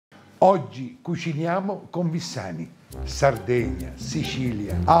Oggi cuciniamo con Vissani. Sardegna,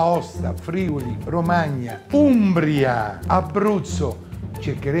 Sicilia, Aosta, Friuli, Romagna, Umbria, Abruzzo.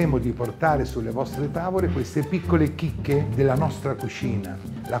 Cercheremo di portare sulle vostre tavole queste piccole chicche della nostra cucina,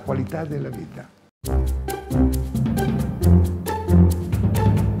 la qualità della vita.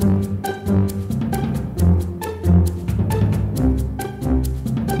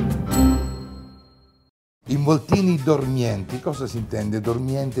 Involtini dormienti. Cosa si intende?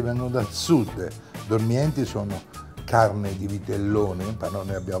 Dormienti vengono dal sud. Dormienti sono carne di vitellone,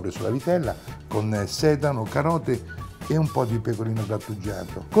 noi abbiamo preso la vitella, con sedano, carote e un po' di pecorino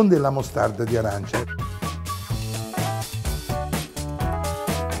grattugiato, con della mostarda di arancia.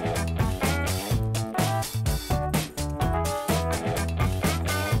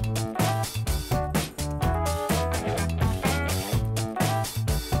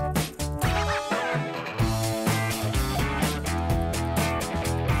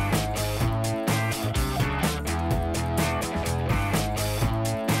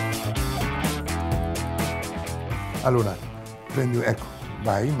 Allora, ecco,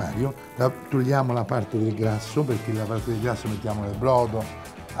 vai Mario, togliamo la parte del grasso, perché la parte del grasso mettiamo nel brodo,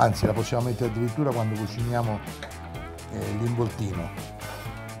 anzi la possiamo mettere addirittura quando cuciniamo l'involtino.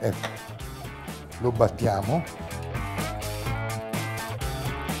 Ecco, lo battiamo.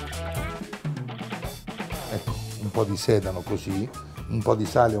 Ecco, un po' di sedano così, un po' di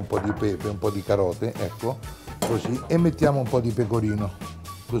sale, un po' di pepe, un po' di carote, ecco, così, e mettiamo un po' di pecorino,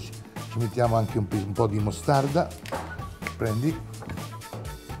 così. Ci mettiamo anche un po' di mostarda, prendi,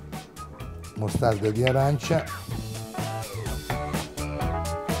 mostarda di arancia,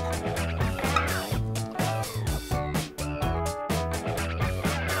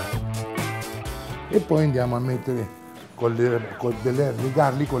 e poi andiamo a mettere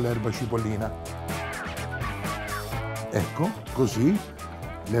legarli con l'erba cipollina. Ecco, così,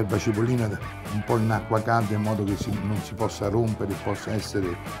 l'erba cipollina un po' in acqua calda in modo che non si possa rompere e possa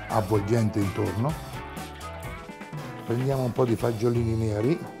essere avvolgente intorno. Prendiamo un po' di fagiolini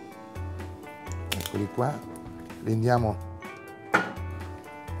neri, eccoli qua, li andiamo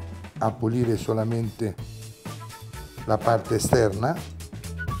a pulire solamente la parte esterna.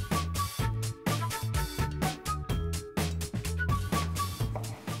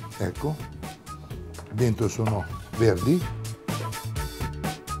 Ecco, dentro sono verdi.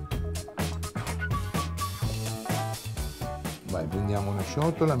 Vai, prendiamo una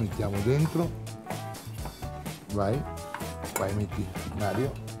ciotola, mettiamo dentro, vai, metti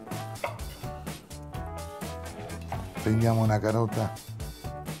Mario, prendiamo una carota,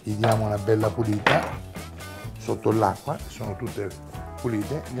 gli diamo una bella pulita, sotto l'acqua, sono tutte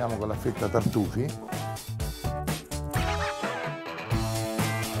pulite, andiamo con la fetta tartufi,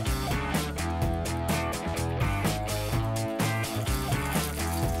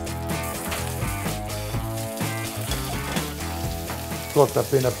 cotta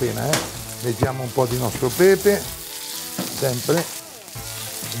appena appena, mettiamo un po' di nostro pepe, sempre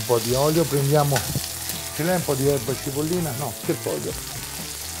un po' di olio, prendiamo, ce l'hai un po' di erba cipollina? No, cerfoglio,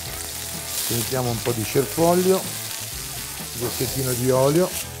 ci mettiamo un po' di cerfoglio, un pezzettino di olio,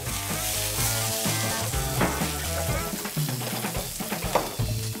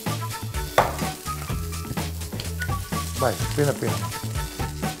 vai, appena appena,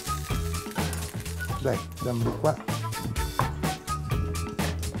 dai, dammi qua.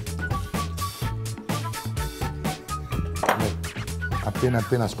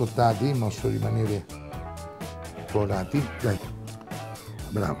 Appena scottati, in modo da rimanere colorati, dai,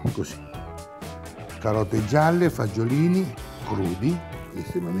 bravo, così. Carote gialle, fagiolini crudi,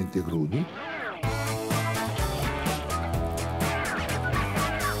 estremamente crudi.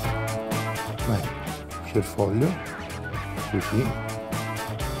 Vai, cerfoglio, così.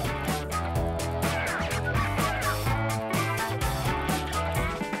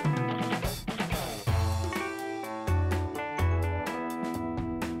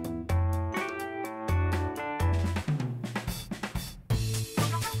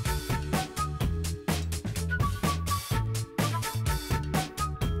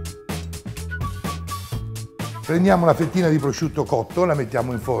 Prendiamo una fettina di prosciutto cotto, la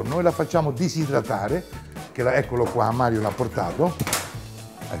mettiamo in forno e la facciamo disidratare, eccolo qua, Mario l'ha portato,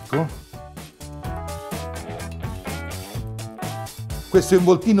 ecco. Questo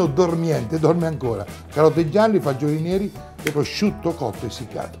involtino dormiente, dorme ancora, carote gialle, fagioli neri e prosciutto cotto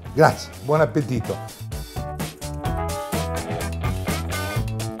essiccato. Grazie, buon appetito!